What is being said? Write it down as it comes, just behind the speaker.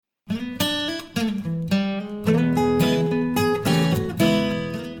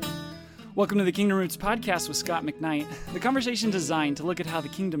Welcome to the Kingdom Roots podcast with Scott McKnight, the conversation designed to look at how the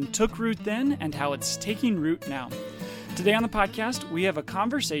kingdom took root then and how it's taking root now. Today on the podcast, we have a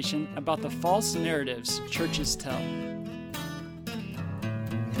conversation about the false narratives churches tell.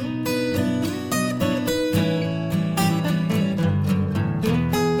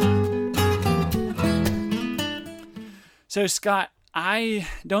 So, Scott, I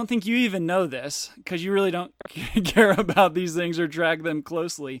don't think you even know this because you really don't care about these things or track them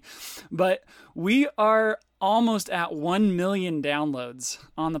closely, but we are almost at 1 million downloads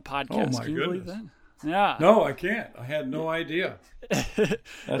on the podcast. Oh my Can you believe goodness. that? Yeah. No, I can't. I had no idea.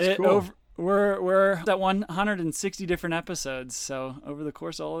 That's cool. We're at 160 different episodes. So over the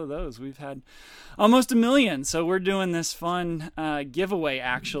course of all of those, we've had almost 1 million. So we're doing this fun giveaway,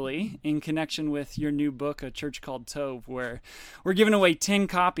 actually, in connection with your new book, A Church Called Tove, where we're giving away 10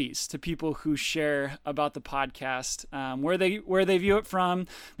 copies to people who share about the podcast, where they view it from,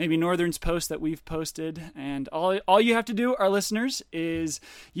 maybe Northern's post that we've posted. And all you have to do, our listeners, is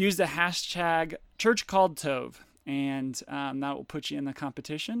use the hashtag Church Called Tove, and that will put you in the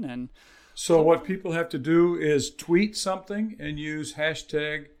competition. And so what people have to do is tweet something and use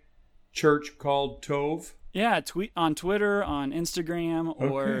hashtag Church Called Tove. Yeah, tweet on Twitter, on Instagram,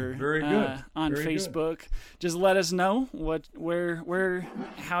 or very good. On very Facebook. Good. Just let us know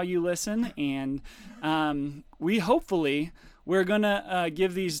how you listen, and we're gonna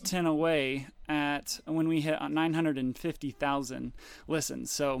give these 10 away when we hit 950,000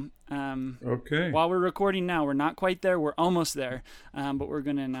 listens. So while we're recording now, we're not quite there. We're almost there, but we're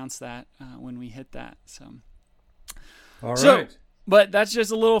going to announce that when we hit that. So, all right. But that's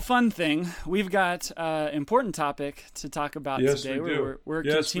just a little fun thing. We've got an important topic to talk about today. We're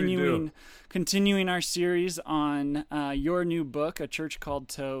continuing our series on your new book, A Church Called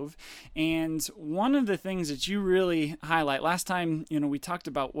Tove. And one of the things that you really highlight, last time, we talked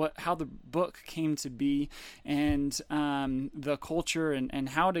about how the book came to be and the culture and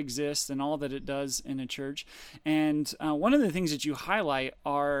how it exists and all that it does in a church. And one of the things that you highlight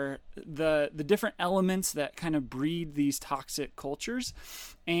are the different elements that kind of breed these toxic cultures.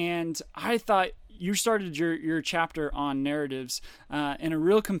 And I thought you started your chapter on narratives in a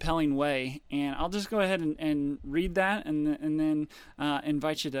real compelling way, and I'll just go ahead and read that and then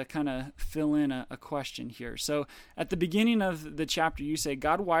invite you to kind of fill in a question here. So at the beginning of the chapter, you say,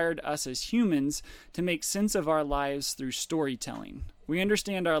 God wired us as humans to make sense of our lives through storytelling. We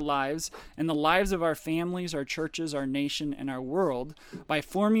understand our lives and the lives of our families, our churches, our nation, and our world by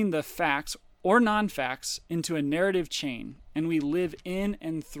forming the facts or non-facts into a narrative chain, and we live in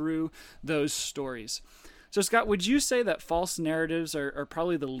and through those stories. So, Scott, would you say that false narratives are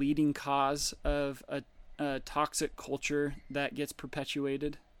probably the leading cause of a toxic culture that gets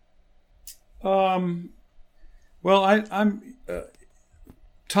perpetuated?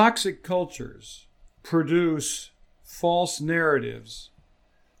 Toxic cultures produce false narratives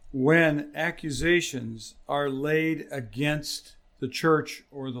when accusations are laid against the church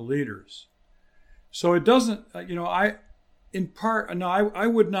or the leaders. So it doesn't, I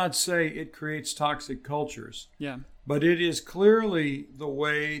would not say it creates toxic cultures. Yeah. But it is clearly the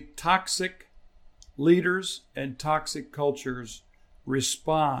way toxic leaders and toxic cultures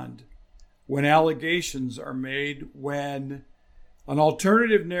respond when allegations are made, when an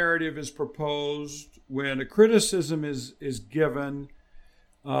alternative narrative is proposed, when a criticism is given,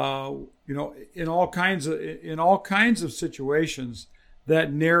 in all kinds of situations that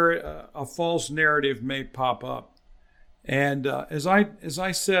a false narrative may pop up. And as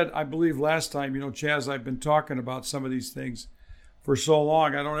I said, I believe last time, Chaz, I've been talking about some of these things for so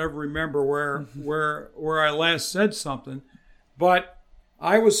long, I don't ever remember where I last said something. But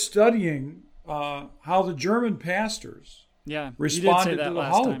I was studying how the German pastors responded to the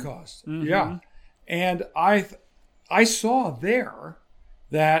Holocaust. Mm-hmm. Yeah, and I saw there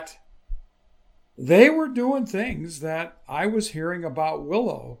that they were doing things that I was hearing about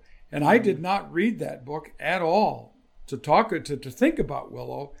Willow, and I did not read that book at all to think about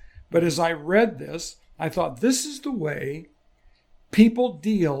Willow. But as I read this, I thought, this is the way people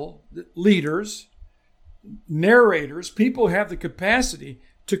deal, leaders, narrators, people have the capacity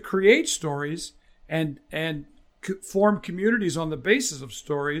to create stories and form communities on the basis of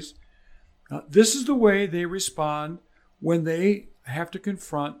stories. This is the way they respond when they have to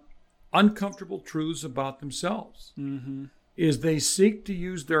confront uncomfortable truths about themselves. Mm-hmm. Is they seek to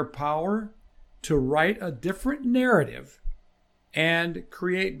use their power to write a different narrative and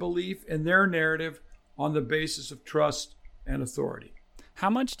create belief in their narrative on the basis of trust and authority. how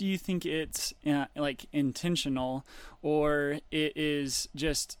much do you think it's like intentional, or it is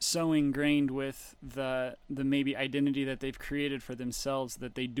just so ingrained with the maybe identity that they've created for themselves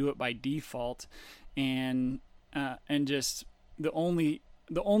that they do it by default, and just the only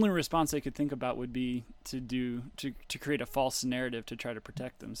response they could think about would be to create a false narrative to try to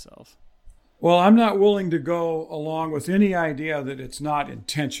protect themselves? Well, I'm not willing to go along with any idea that it's not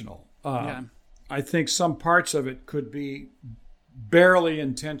intentional. I think some parts of it could be barely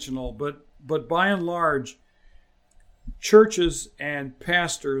intentional, but by and large, churches and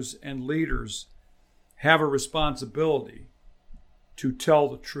pastors and leaders have a responsibility to tell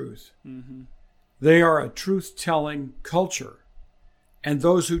the truth. Mm-hmm. They are a truth-telling culture, and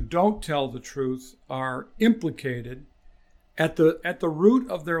those who don't tell the truth are implicated at the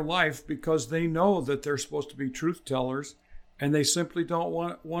root of their life because they know that they're supposed to be truth tellers, and they simply don't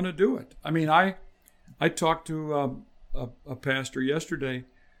want to do it. I mean, I talked to a pastor yesterday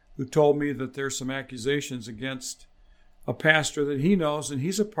who told me that there's some accusations against a pastor that he knows, and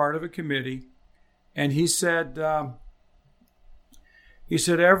he's a part of a committee, and he said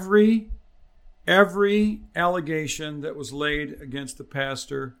every allegation that was laid against the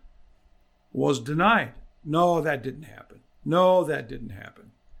pastor was denied. No, that didn't happen. No, that didn't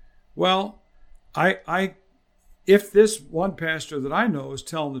happen. Well, if this one pastor that I know is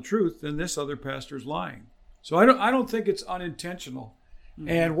telling the truth, then this other pastor is lying. So I don't think it's unintentional. Mm-hmm.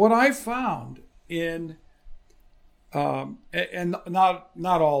 And what I found in and not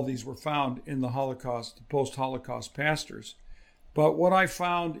all these were found in the Holocaust, post-Holocaust pastors, but what I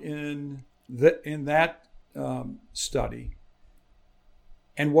found in that study,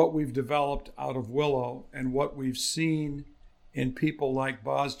 and what we've developed out of Willow, and what we've seen in people like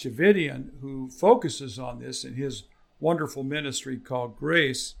Boz Tchividjian, who focuses on this in his wonderful ministry called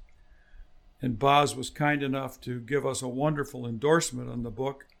Grace. And Boz was kind enough to give us a wonderful endorsement on the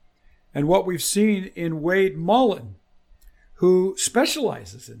book. And what we've seen in Wade Mullen, who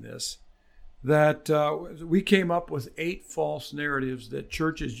specializes in this, that we came up with 8 false narratives that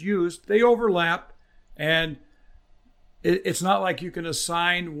churches used. They overlap, and it's not like you can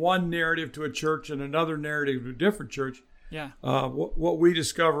assign one narrative to a church and another narrative to a different church. Yeah. What we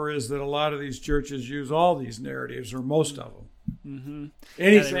discover is that a lot of these churches use all these narratives, or most of them. Mm-hmm.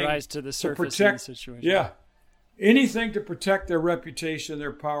 Anything they rise to the surface protect, of the situation. Yeah. Anything to protect their reputation,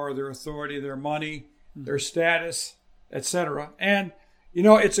 their power, their authority, their money, their status, etc. And,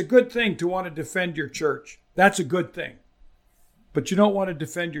 it's a good thing to want to defend your church. That's a good thing. But you don't want to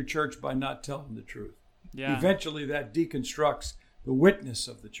defend your church by not telling the truth. Yeah. Eventually that deconstructs the witness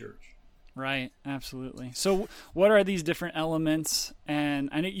of the church. Right, absolutely. So what are these different elements? And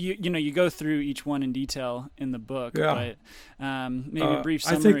I know you go through each one in detail in the book, but maybe a brief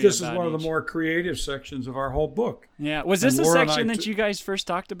summary. I think this is one of the more creative sections of our whole book. Yeah. Was this the section that you guys first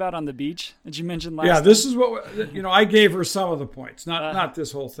talked about on the beach that you mentioned last time? Yeah, this is what, I gave her some of the points, not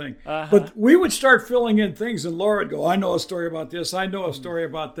this whole thing. But we would start filling in things, and Laura would go, I know a story about this, I know a story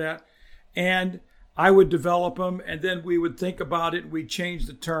about that. And I would develop them, and then we would think about it, and we'd change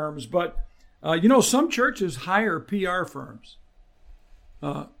the terms. But, some churches hire PR firms.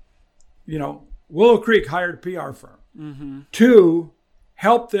 Willow Creek hired a PR firm to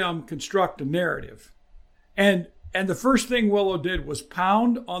help them construct a narrative. And the first thing Willow did was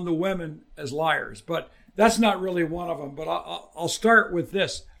pound on the women as liars. But that's not really one of them. But I'll start with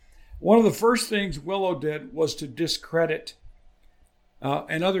this. One of the first things Willow did was to discredit,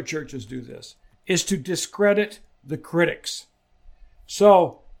 and other churches do this, is to discredit the critics.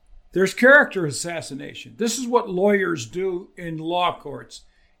 So there's character assassination. This is what lawyers do in law courts,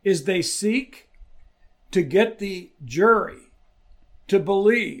 is they seek to get the jury to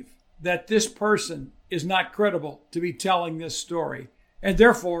believe that this person is not credible to be telling this story. And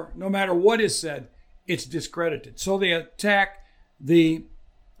therefore, no matter what is said, it's discredited. So they attack the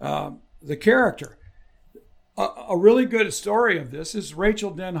character. A really good story of this is Rachel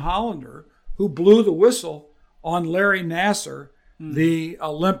Den Hollander, who blew the whistle on Larry Nassar, the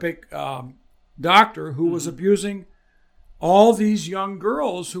Olympic doctor who was abusing all these young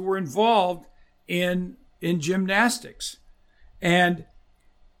girls who were involved in gymnastics. And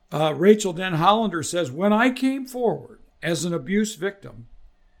Rachel Den Hollander says, when I came forward as an abuse victim,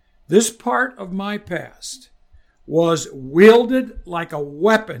 this part of my past was wielded like a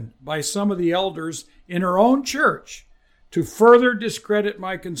weapon by some of the elders in her own church to further discredit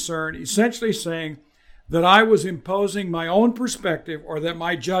my concern, essentially saying that I was imposing my own perspective, or that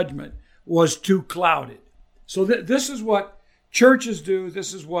my judgment was too clouded. So this is what churches do.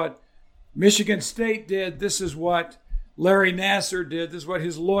 This is what Michigan State did. This is what Larry Nassar did. This is what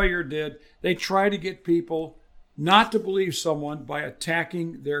his lawyer did. They try to get people not to believe someone by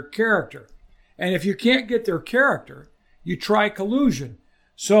attacking their character. And if you can't get their character, you try collusion.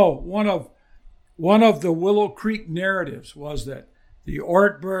 So one of the Willow Creek narratives was that the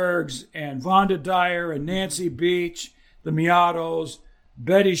Ortbergs and Vonda Dyer and Nancy Beach, the Miatos,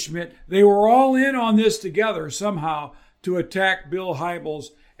 Betty Schmidt, they were all in on this together somehow to attack Bill Hybels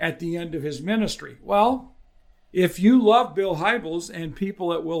at the end of his ministry. Well, if you love Bill Hybels, and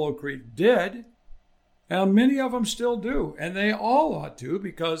people at Willow Creek did, and many of them still do, and they all ought to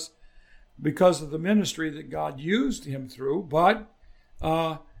because of the ministry that God used him through. But,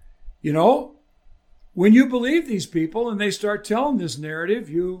 when you believe these people and they start telling this narrative,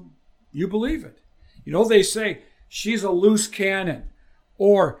 you believe it. They say she's a loose cannon,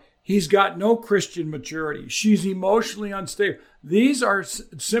 or he's got no Christian maturity. She's emotionally unstable. These are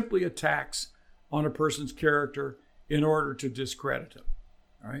simply attacks on a person's character in order to discredit him.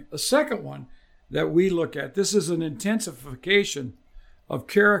 All right. A second one that we look at, this is an intensification of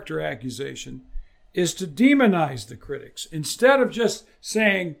character accusation, is to demonize the critics. Instead of just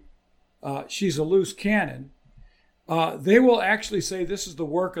saying she's a loose cannon, they will actually say this is the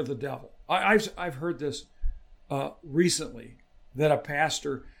work of the devil. I've heard this recently, that a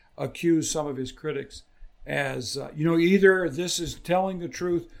pastor accused some of his critics as, either this is telling the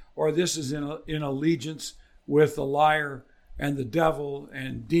truth or this is in allegiance with the liar and the devil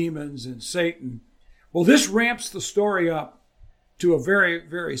and demons and Satan. Well, this ramps the story up to a very,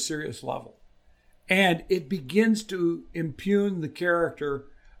 very serious level. And it begins to impugn the character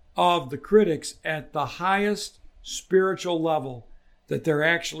of the critics at the highest spiritual level, that they're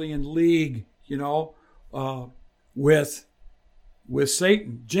actually in league, with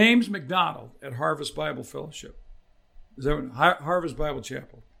Satan. James McDonald at Harvest Bible Fellowship, Harvest Bible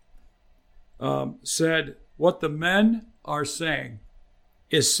Chapel, said, what the men are saying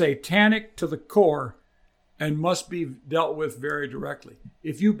is satanic to the core and must be dealt with very directly.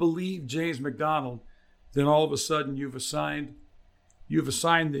 If you believe James McDonald, then all of a sudden you've assigned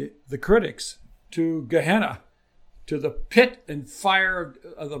the critics to Gehenna, to the pit and fire,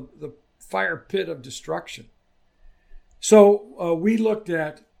 the fire pit of destruction. So we looked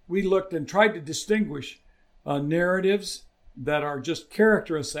and tried to distinguish narratives that are just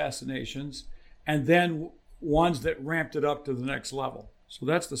character assassinations, and then ones that ramped it up to the next level. So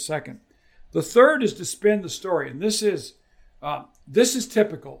that's the second. The third is to spin the story, and this is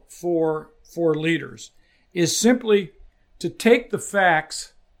typical for leaders, is simply to take the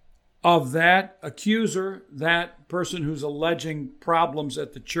facts of that accuser, that person who's alleging problems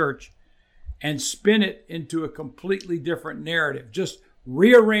at the church, and spin it into a completely different narrative. Just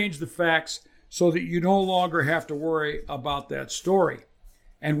rearrange the facts so that you no longer have to worry about that story.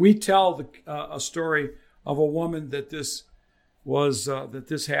 And we tell a story of a woman that this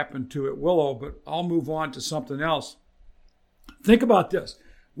happened to at Willow, but I'll move on to something else. Think about this.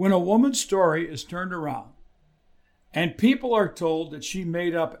 When a woman's story is turned around and people are told that she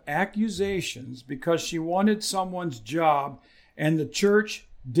made up accusations because she wanted someone's job and the church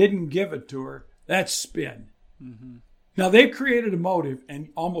didn't give it to her, that's spin. Mm-hmm. Now, they've created a motive, and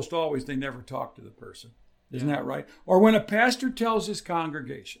almost always they never talk to the person. Isn't that right? Or when a pastor tells his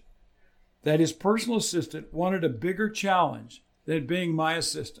congregation that his personal assistant wanted a bigger challenge than being my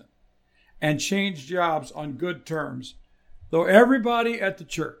assistant and changed jobs on good terms, though everybody at the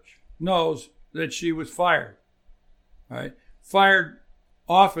church knows that she was fired. Right? Fired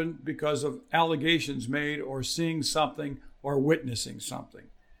often because of allegations made or seeing something or witnessing something.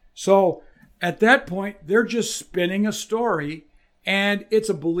 So at that point, they're just spinning a story, and it's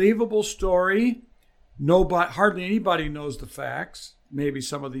a believable story. Hardly anybody knows the facts, maybe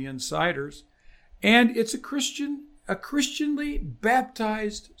some of the insiders, and it's a Christianly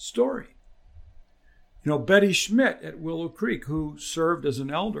baptized story. Betty Schmidt at Willow Creek, who served as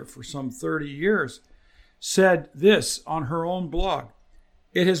an elder for some 30 years, said this on her own blog: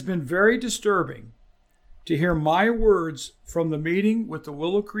 "It has been very disturbing to hear my words from the meeting with the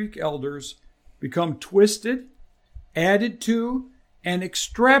Willow Creek elders become twisted, added to, and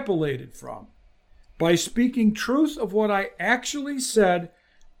extrapolated from. By speaking truth of what I actually said,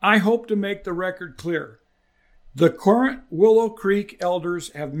 I hope to make the record clear. The current Willow Creek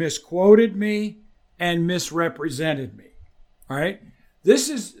elders have misquoted me and misrepresented me." All right? This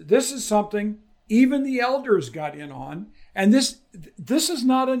is something even the elders got in on, and this is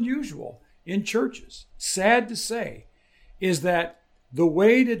not unusual in churches. Sad to say is that the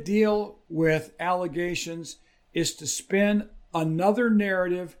way to deal with allegations is to spin another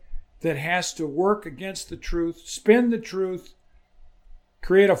narrative that has to work against the truth, spin the truth,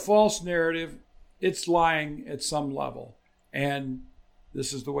 create a false narrative. It's lying at some level. And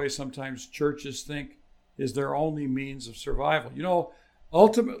this is the way sometimes churches think is their only means of survival. You know,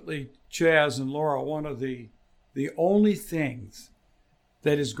 ultimately, Chaz and Laura, one of the only things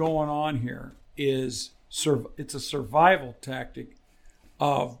that is going on here is it's a survival tactic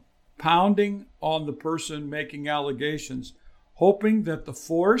of pounding on the person making allegations, hoping that the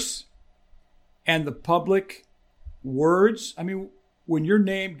force and the public words, I mean, when your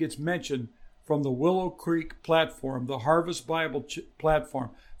name gets mentioned from the Willow Creek platform, the Harvest Bible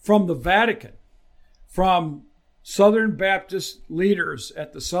platform, from the Vatican, from Southern Baptist leaders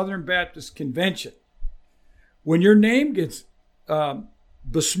at the Southern Baptist Convention, when your name gets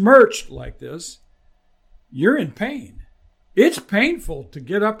besmirched like this, you're in pain. It's painful to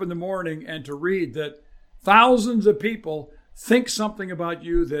get up in the morning and to read that thousands of people think something about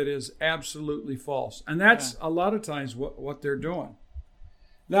you that is absolutely false. And that's a lot of times what they're doing.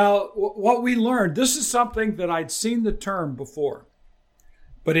 Now, what we learned, this is something that I'd seen the term before,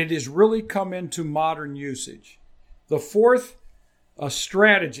 but it has really come into modern usage. The fourth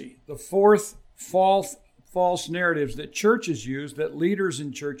strategy, the fourth false narratives that churches use, that leaders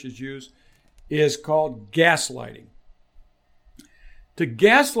in churches use, is called gaslighting. To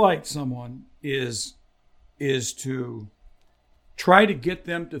gaslight someone is to try to get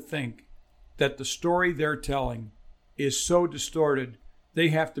them to think that the story they're telling is so distorted they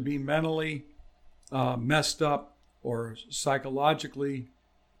have to be mentally messed up or psychologically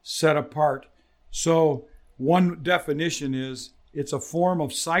set apart. So one definition is it's a form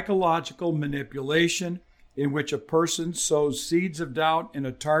of psychological manipulation in which a person sows seeds of doubt in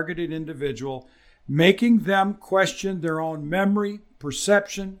a targeted individual, making them question their own memory,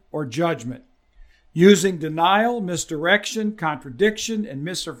 perception, or judgment. Using denial, misdirection, contradiction, and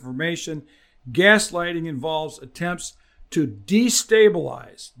misinformation, gaslighting involves attempts to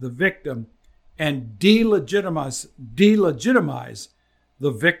destabilize the victim and delegitimize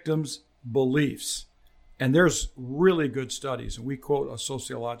the victim's beliefs. And there's really good studies, and we quote a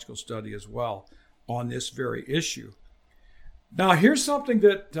sociological study as well on this very issue. Now, here's something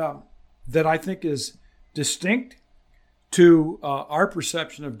that I think is distinct to our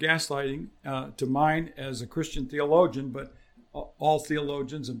perception of gaslighting, to mine as a Christian theologian, but all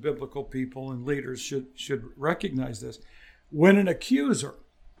theologians and biblical people and leaders should recognize this. When an accuser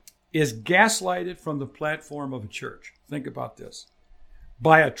is gaslighted from the platform of a church, think about this,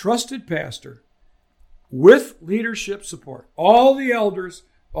 by a trusted pastor with leadership support, all the elders,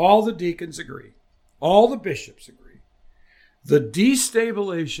 all the deacons agree, all the bishops agree, the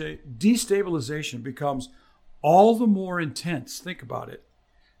destabilization becomes all the more intense. Think about it,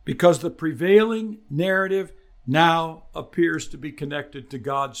 because the prevailing narrative now appears to be connected to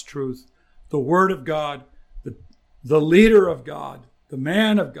God's truth, the Word of God, the leader of God, the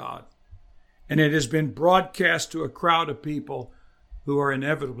man of God, and it has been broadcast to a crowd of people who are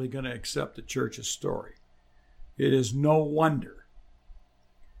inevitably going to accept the church's story. It is no wonder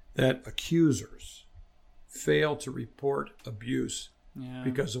that accusers fail to report abuse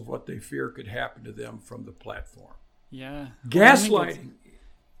because of what they fear could happen to them from the platform. Yeah. Gaslighting.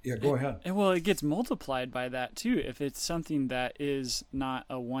 Go ahead. Well, it gets multiplied by that too. If it's something that is not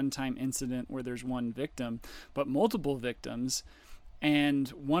a one-time incident where there's one victim, but multiple victims, and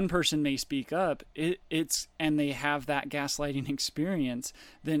one person may speak up, and they have that gaslighting experience,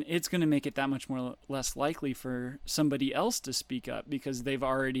 then it's going to make it that much less likely for somebody else to speak up, because they've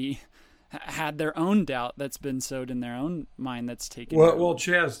already had their own doubt that's been sowed in their own mind that's taken. Well,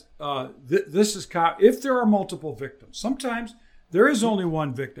 Chaz, this is if there are multiple victims. Sometimes there is only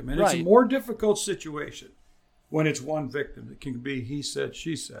one victim, and it's a more difficult situation when it's one victim. It can be he said,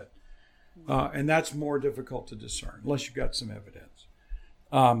 she said, and that's more difficult to discern unless you've got some evidence.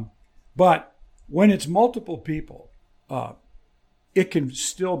 But when it's multiple people, it can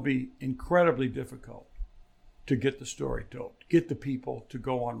still be incredibly difficult to get the story told, get the people to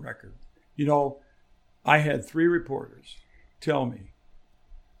go on record. You know, I had 3 reporters tell me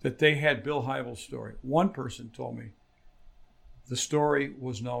that they had Bill Hybels' story. One person told me the story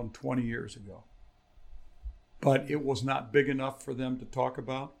was known 20 years ago, but it was not big enough for them to talk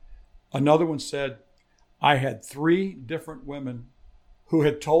about. Another one said, I had 3 different women who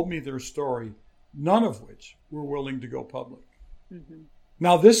had told me their story, none of which were willing to go public. Mm-hmm.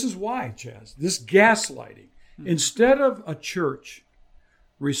 Now, this is why, Chaz, this gaslighting. Mm-hmm. Instead of a church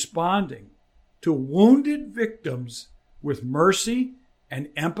responding to wounded victims with mercy and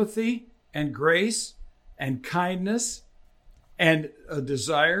empathy and grace and kindness and a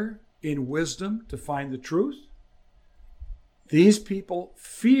desire in wisdom to find the truth, these people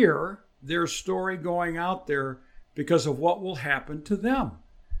fear their story going out there because of what will happen to them.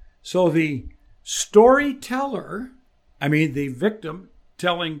 So the storyteller, the victim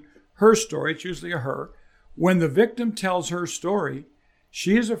telling her story, it's usually a her, when the victim tells her story,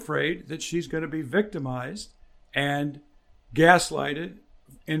 she is afraid that she's going to be victimized and gaslighted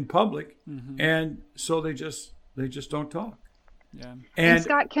in public, and so they just don't talk. Yeah. And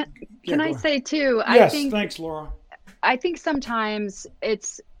Scott, can I say too? Yes, thanks, Laura. I think sometimes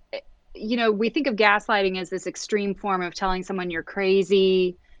it's, we think of gaslighting as this extreme form of telling someone you're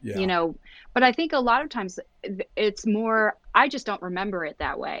crazy, but I think a lot of times it's more, I just don't remember it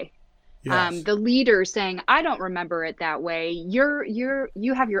that way. Yes. The leader saying, I don't remember it that way. You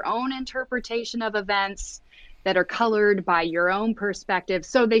have your own interpretation of events that are colored by your own perspective.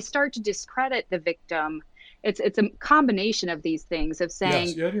 So they start to discredit the victim. It's a combination of these things of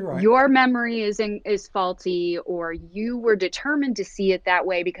saying, you're right. Your memory is faulty, or you were determined to see it that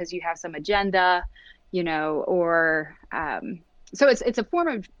way because you have some agenda, or so it's a form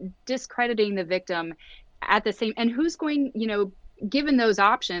of discrediting the victim at the same, and who's going, given those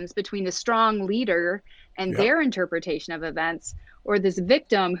options between the strong leader and their interpretation of events, or this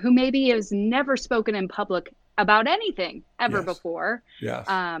victim who maybe has never spoken in public about anything ever before. Yes.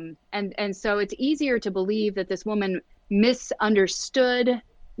 And so it's easier to believe that this woman misunderstood,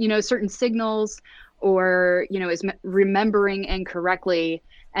 certain signals, or, is remembering incorrectly.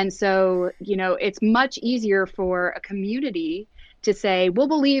 And so, it's much easier for a community to say, we'll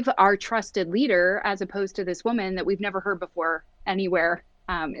believe our trusted leader, as opposed to this woman that we've never heard before anywhere.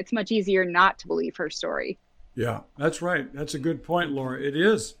 It's much easier not to believe her story. Yeah, that's right. That's a good point, Laura. It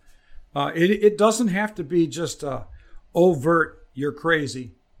is. It doesn't have to be just overt, you're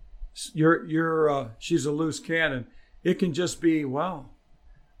crazy, she's a loose cannon. It can just be, well,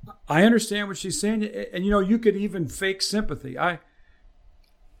 I understand what she's saying. And, you could even fake sympathy.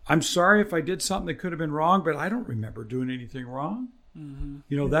 I'm sorry if I did something that could have been wrong, but I don't remember doing anything wrong.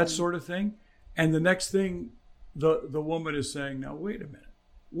 Mm-hmm. That sort of thing. And the next thing the woman is saying, now, wait a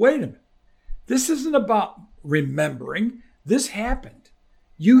minute. This isn't about remembering. This happened.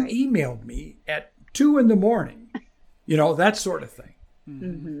 You emailed me at 2 a.m, that sort of thing.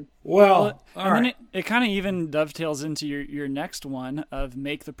 Mm-hmm. Well, and then it kind of even dovetails into your next one of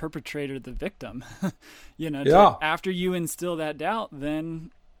make the perpetrator the victim. After you instill that doubt, then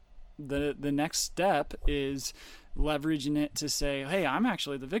the next step is leveraging it to say, hey, I'm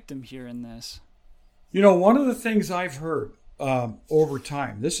actually the victim here in this. One of the things I've heard over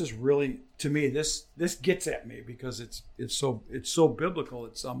time, this is really, to me, this gets at me because it's so biblical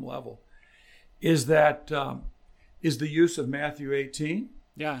at some level, is that is the use of Matthew 18.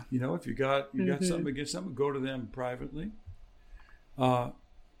 Yeah. If you got something against someone, go to them privately.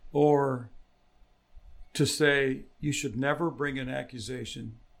 Or to say you should never bring an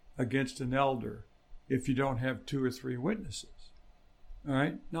accusation against an elder if you don't have 2 or 3 witnesses. All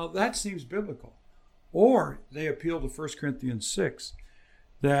right. Now that seems biblical. Or they appeal to 1 Corinthians 6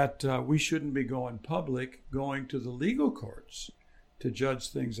 that we shouldn't be going to the legal courts to judge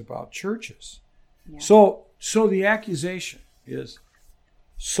things about churches. Yeah. So the accusation is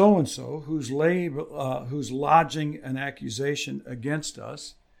so-and-so who's lodging an accusation against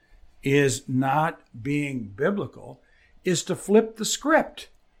us is not being biblical, is to flip the script.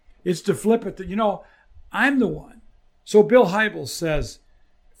 It's to flip it that, I'm the one. So Bill Hybels says,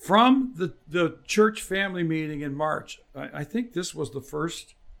 from the church family meeting in March, I think this was the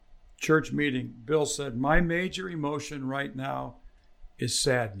first church meeting, Bill said, my major emotion right now is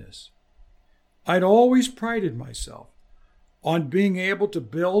sadness. I'd always prided myself on being able to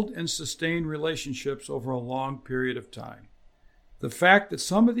build and sustain relationships over a long period of time. The fact that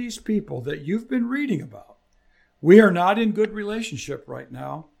some of these people that you've been reading about, we are not in good relationship right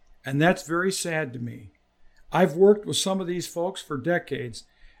now, and that's very sad to me. I've worked with some of these folks for decades,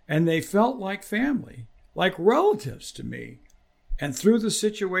 and they felt like family, like relatives to me. And through the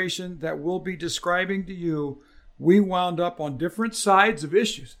situation that we'll be describing to you, we wound up on different sides of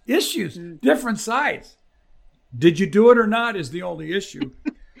issues, different sides. Did you do it or not is the only issue.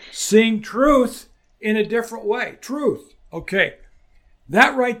 Seeing truth in a different way. Truth. Okay.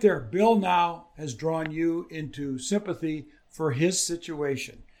 That right there, Bill now has drawn you into sympathy for his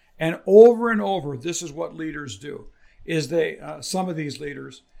situation. And over, this is what leaders do, is some of these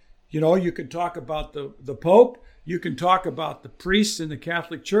leaders, you can talk about the Pope, you can talk about the priests in the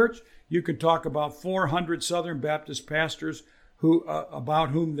Catholic Church, you can talk about 400 Southern Baptist pastors about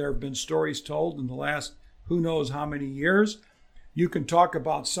whom there have been stories told in the last who knows how many years. You can talk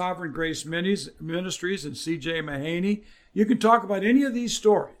about Sovereign Grace Ministries and C.J. Mahaney. You can talk about any of these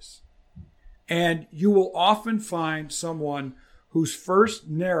stories. And you will often find someone whose first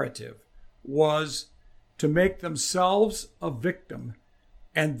narrative was to make themselves a victim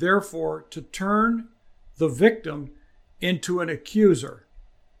and therefore to turn the victim into an accuser.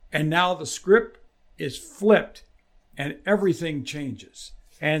 And now the script is flipped and everything changes.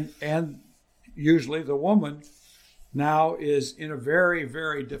 And usually the woman now is in a very,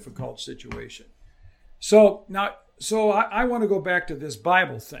 very difficult situation. So I want to go back to this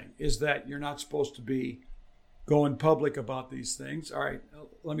Bible thing, is that you're not supposed to be going public about these things. All right,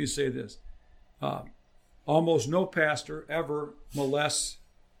 let me say this. Almost no pastor ever molests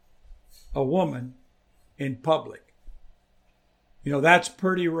a woman in public. That's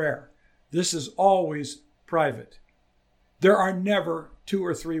pretty rare. This is always private. There are never 2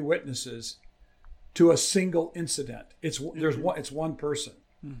 or 3 witnesses to a single incident. It's one person.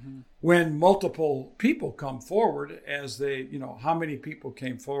 Mm-hmm. When multiple people come forward, as they, how many people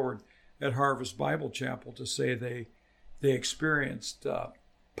came forward at Harvest Bible Chapel to say they experienced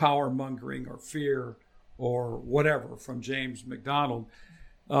power mongering or fear or whatever from James McDonald.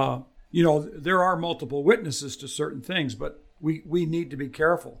 There are multiple witnesses to certain things, but we need to be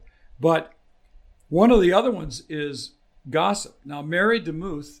careful. But one of the other ones is gossip. Now, Mary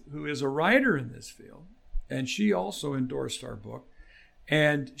DeMuth, who is a writer in this field, and she also endorsed our book,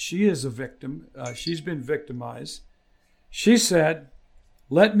 and she is a victim. She's been victimized. She said,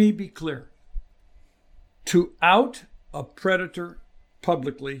 "Let me be clear. To out a predator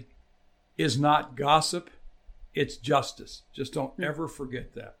publicly is not gossip, it's justice." Just don't ever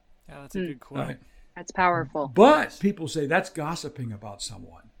forget that. Yeah, that's a good quote. Right. That's powerful. But people say that's gossiping about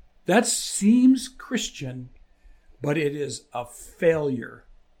someone. That seems Christian, but it is a failure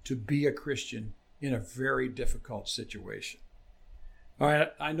to be a Christian in a very difficult situation. All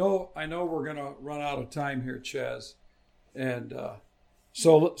right, I know we're going to run out of time here, Chaz, and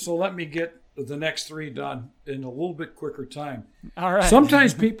so let me get the next 3 done in a little bit quicker time. All right.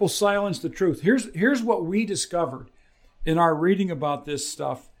 Sometimes people silence the truth. Here's what we discovered in our reading about this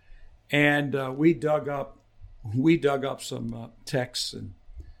stuff, and we dug up some texts and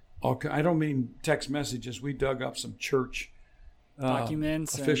I don't mean text messages. We dug up some church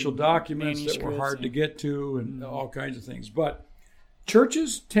documents, official documents that were hard to get to, and all kinds of things. But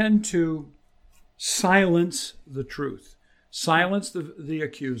churches tend to silence the truth, silence the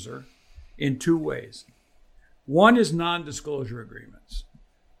accuser in 2 ways. One is non-disclosure agreements,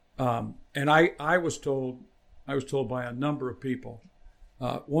 and I was told by a number of people.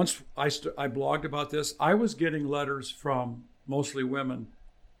 Once I blogged about this, I was getting letters from mostly women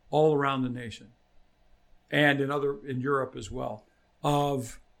all around the nation, and in Europe as well,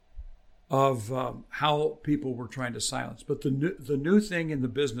 of how people were trying to silence. But the new thing in the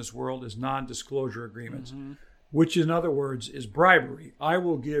business world is non-disclosure agreements, which in other words is bribery. I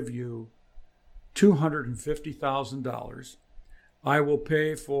will give you $250,000. I will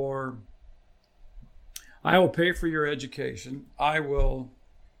pay for your education. I will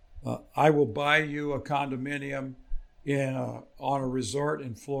buy you a condominium on a resort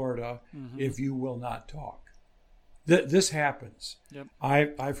in Florida if you will not talk. This happens. Yep.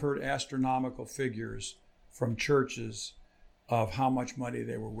 I've heard astronomical figures from churches of how much money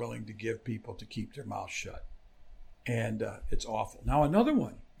they were willing to give people to keep their mouth shut. And it's awful. Now, another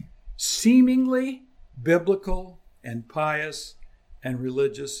one, seemingly biblical and pious and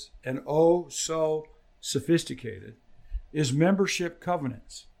religious and so sophisticated, is membership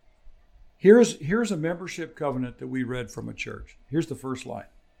covenants. Here's a membership covenant that we read from a church. Here's the first line.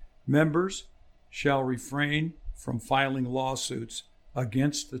 Members shall refrain from filing lawsuits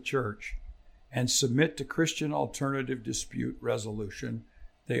against the church and submit to Christian alternative dispute resolution.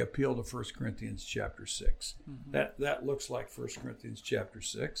 They appeal to 1 Corinthians chapter 6. That looks like 1 Corinthians chapter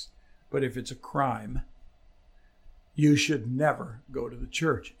 6. But if it's a crime, you should never go to the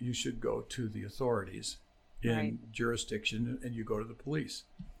church. You should go to the authorities in jurisdiction, and you go to the police.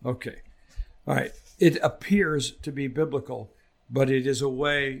 Okay. All right. It appears to be biblical, but it is a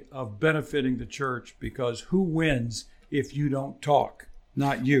way of benefiting the church, because who wins if you don't talk?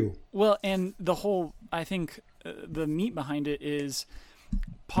 Not you. Well, and I think the meat behind it is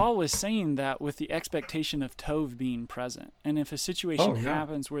Paul was saying that with the expectation of tov being present. And if a situation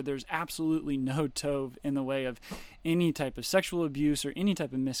happens where there's absolutely no tov in the way of any type of sexual abuse or any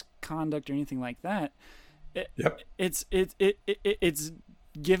type of misconduct or anything like that, it's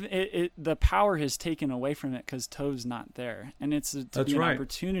the power has taken away from it because tov's not there, and it's an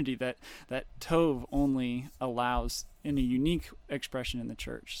opportunity that tov only allows in a unique expression in the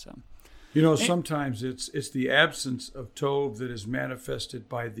church. So, sometimes it's the absence of tov that is manifested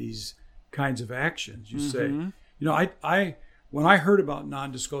by these kinds of actions. You say, I when I heard about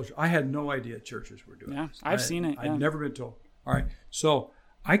non-disclosure, I had no idea churches were doing this. I've seen it. I'd never been told. All right, so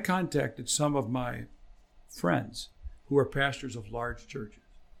I contacted some of my friends who are pastors of large churches.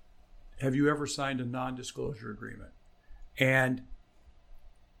 Have you ever signed a non-disclosure agreement? And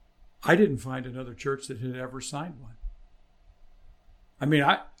I didn't find another church that had ever signed one. I mean,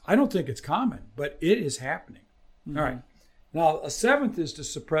 I don't think it's common, but it is happening. Mm-hmm. All right. Now, a seventh is to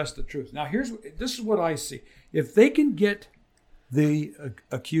suppress the truth. Now, this is what I see. If they can get the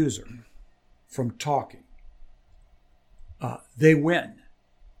accuser from talking, they win.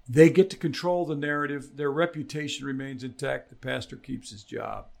 They get to control the narrative. Their reputation remains intact. The pastor keeps his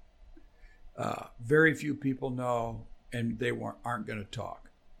job. Very few people know, and they aren't going to talk.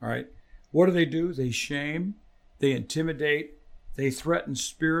 All right. What do? They shame. They intimidate. They threaten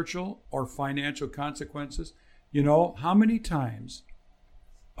spiritual or financial consequences. You know, how many times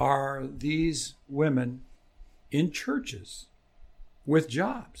are these women in churches with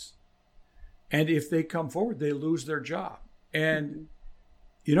jobs? And if they come forward, they lose their job. And,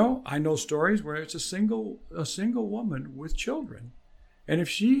 you know, I know stories where it's a single woman with children. And if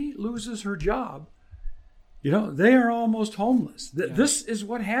she loses her job, you know, they are almost homeless. This is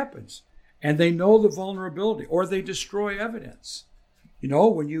what happens. And they know the vulnerability, or they destroy evidence. You know,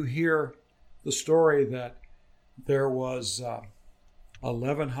 when you hear the story that there was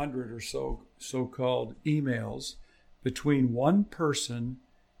 1,100 or so-called emails between one person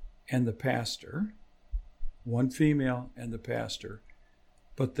and the pastor, one female and the pastor,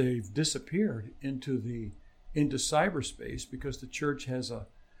 but they've disappeared into cyberspace because the church has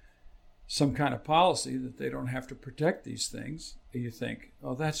some kind of policy that they don't have to protect these things. And you think,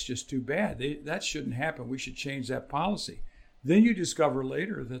 oh, that's just too bad. That shouldn't happen. We should change that policy. Then you discover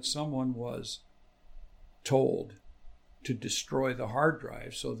later that someone was told to destroy the hard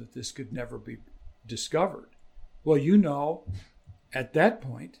drive so that this could never be discovered. Well, you know, at that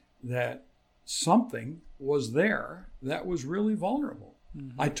point that something was there that was really vulnerable.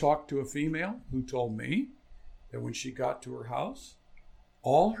 Mm-hmm. I talked to a female who told me that when she got to her house,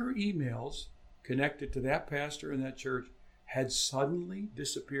 all her emails connected to that pastor and that church had suddenly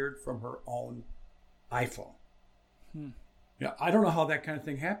disappeared from her own iPhone. Yeah, I don't know how that kind of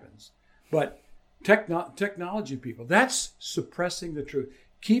thing happens, but technology people, that's suppressing the truth,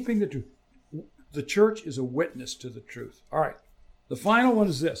 keeping the truth. The church is a witness to the truth. All right. The final one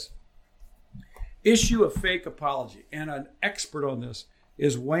is this. Issue a fake apology. And an expert on this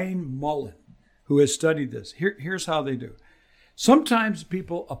is Wayne Mullen, who has studied this. Here's how they do. Sometimes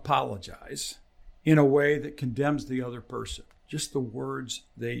people apologize in a way that condemns the other person. Just the words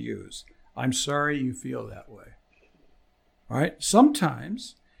they use. I'm sorry you feel that way. All right.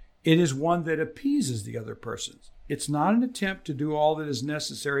 Sometimes it is one that appeases the other person. It's not an attempt to do all that is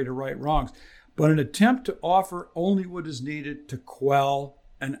necessary to right wrongs, but an attempt to offer only what is needed to quell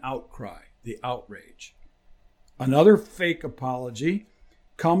an outcry, the outrage. Another fake apology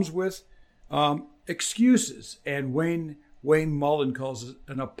comes with excuses, and Wayne Mullen calls it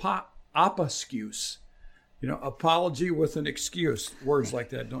an aposcuse. You know, apology with an excuse. Words like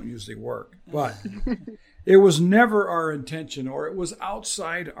that don't usually work, but it was never our intention, or it was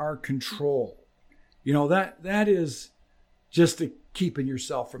outside our control. You know, that is just keeping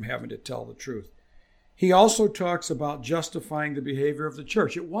yourself from having to tell the truth. He also talks about justifying the behavior of the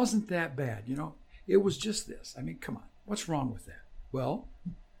church. It wasn't that bad, you know. It was just this. I mean, come on. What's wrong with that? Well,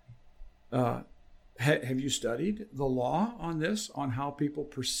 have you studied the law on this, on how people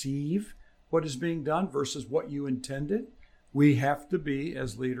perceive what is being done versus what you intended? We have to be,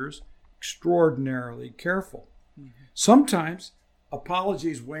 as leaders, extraordinarily careful. Mm-hmm. Sometimes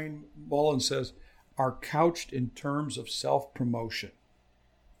apologies, Wayne Mullen says, are couched in terms of self-promotion.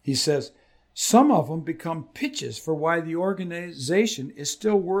 He says, some of them become pitches for why the organization is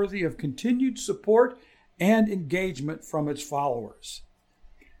still worthy of continued support and engagement from its followers.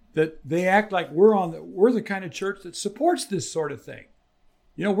 That they act like we're the kind of church that supports this sort of thing.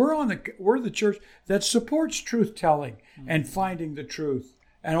 You know, we're the church that supports truth telling and finding the truth.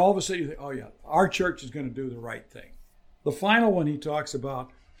 And all of a sudden you think, oh yeah, our church is going to do the right thing. The final one he talks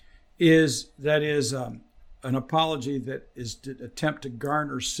about is an apology that is to attempt to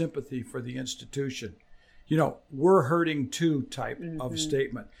garner sympathy for the institution. You know, we're hurting too type of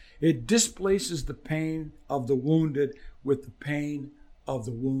statement. It displaces the pain of the wounded with the pain of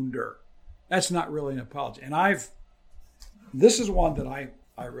the wounder. That's not really an apology. And this is one that I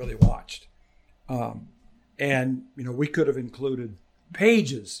really watched. And, you know, we could have included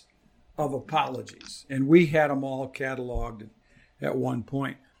pages of apologies, and we had them all cataloged at one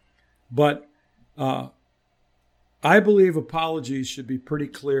point. But I believe apologies should be pretty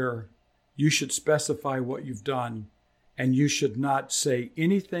clear. You should specify what you've done, and you should not say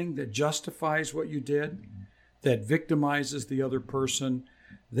anything that justifies what you did, that victimizes the other person,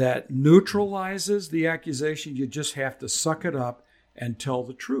 that neutralizes the accusation. You just have to suck it up and tell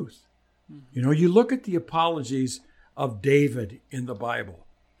the truth. Mm-hmm. You know, you look at the apologies of David in the Bible.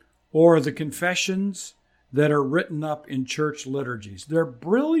 or the confessions that are written up in church liturgies. They're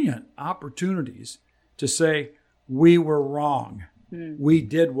brilliant opportunities to say, we were wrong. We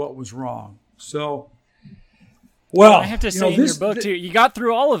did what was wrong. So, well, I have to say, in your book too, you got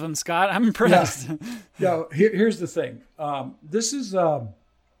through all of them, Scott. I'm impressed. Yeah. Here's the thing. This is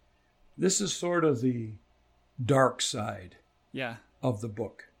sort of the dark side. Of the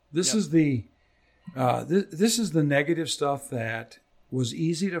book. This is the negative stuff that was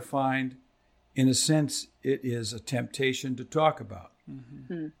easy to find. In a sense, it is a temptation to talk about.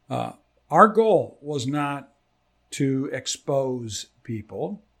 Our goal was not to expose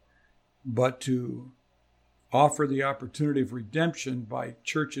people, but to offer the opportunity of redemption by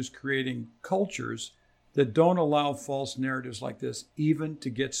churches creating cultures that don't allow false narratives like this even to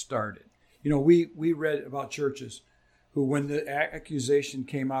get started. We read about churches who, when the accusation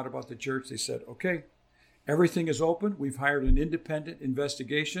came out about the church, they said, okay, everything is open. We've hired an independent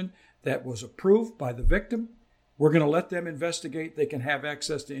investigation that was approved by the victim. We're going to let them investigate. They can have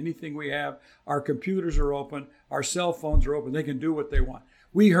access to anything we have. Our computers are open. Our cell phones are open. They can do what they want.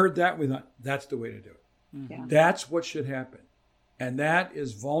 We heard that. We thought, that's the way to do it. Yeah. That's what should happen. And that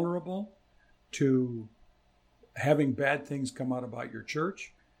is vulnerable to having bad things come out about your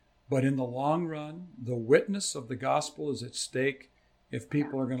church. But in the long run, the witness of the gospel is at stake if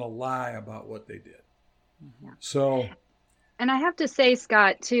people are going to lie about what they did. So, and I have to say,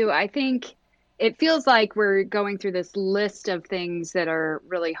 Scott, too, I think it feels like we're going through this list of things that are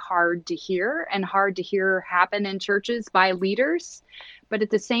really hard to hear happen in churches by leaders. But at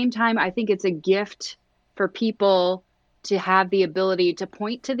the same time, I think it's a gift for people to have the ability to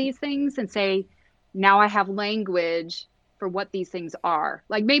point to these things and say, now I have language for what these things are.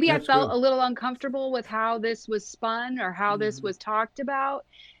 Like maybe I felt a little uncomfortable with how this was spun or how this was talked about.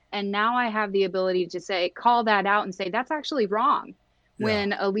 And now I have the ability to say, call that out and say, that's actually wrong.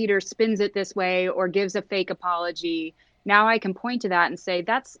 When a leader spins it this way or gives a fake apology, now I can point to that and say,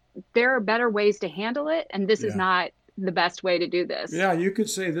 there are better ways to handle it. And this is not the best way to do this. Yeah, you could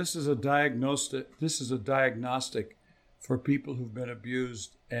say this is a diagnostic for people who've been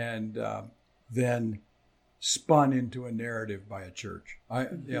abused and then spun into a narrative by a church.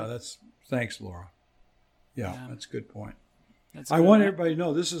 Thanks, Laura. Yeah, that's a good point. I want everybody to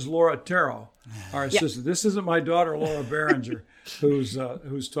know this is Laura Terrell, our assistant. This isn't my daughter, Laura Behringer,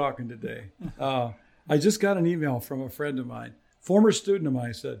 who's talking today. I just got an email from a friend of mine, former student of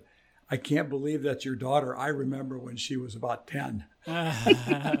mine, said, I can't believe that's your daughter. I remember when she was about 10.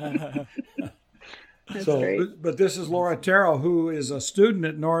 But this is Laura Terrell, who is a student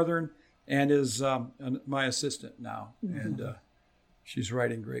at Northern and is my assistant now. And she's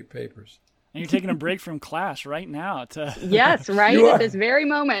writing great papers. And you're taking a break from class right now to yes, right at this very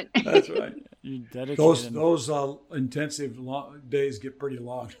moment. That's right. You're dedicated. Those intensive days get pretty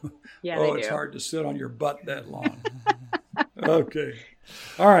long. Yeah, it's hard to sit on your butt that long. Okay.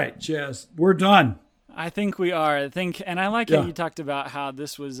 All right, Chaz, we're done. I think we are. And I like how you talked about how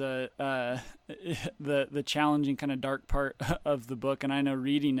this was the challenging kind of dark part of the book. And I know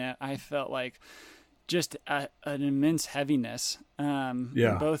reading it, I felt like just an immense heaviness,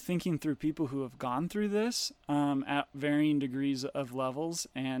 both thinking through people who have gone through this at varying degrees of levels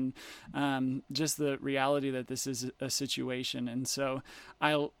and just the reality that this is a situation. And so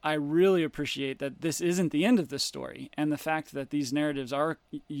I really appreciate that this isn't the end of the story. And the fact that these narratives are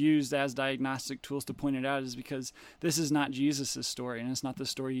used as diagnostic tools to point it out is because this is not Jesus's story, and it's not the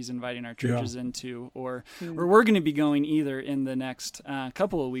story he's inviting our churches into, or we're going to be going either in the next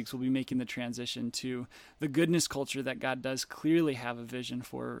couple of weeks. We'll be making the transition to the goodness culture that God does clearly have a vision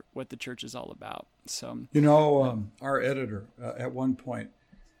for what the church is all about. So, our editor at one point,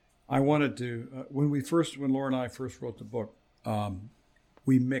 I wanted to, when Laura and I first wrote the book,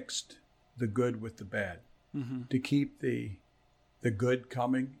 we mixed the good with the bad to keep the good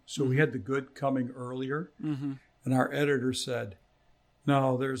coming. So we had the good coming earlier, and our editor said,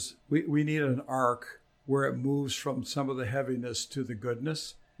 no, we need an arc where it moves from some of the heaviness to the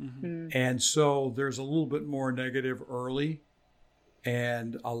goodness. And so there's a little bit more negative early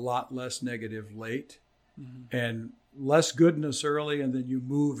and a lot less negative late, and less goodness early, and then you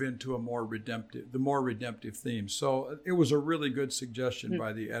move into the more redemptive theme. So it was a really good suggestion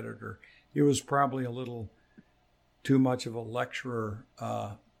by the editor. It was probably a little too much of a lecturer,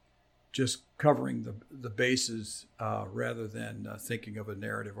 just covering the bases rather than thinking of a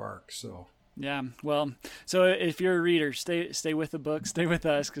narrative arc. So Yeah. Well, so if you're a reader, stay with the book, stay with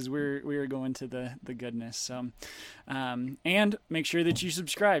us, because we are going to the goodness. So, and make sure that you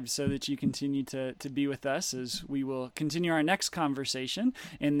subscribe so that you continue to be with us as we will continue our next conversation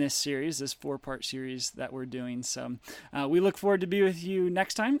in this series, this 4-part series that we're doing. So, we look forward to be with you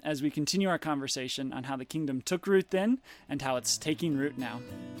next time as we continue our conversation on how the kingdom took root then and how it's taking root now.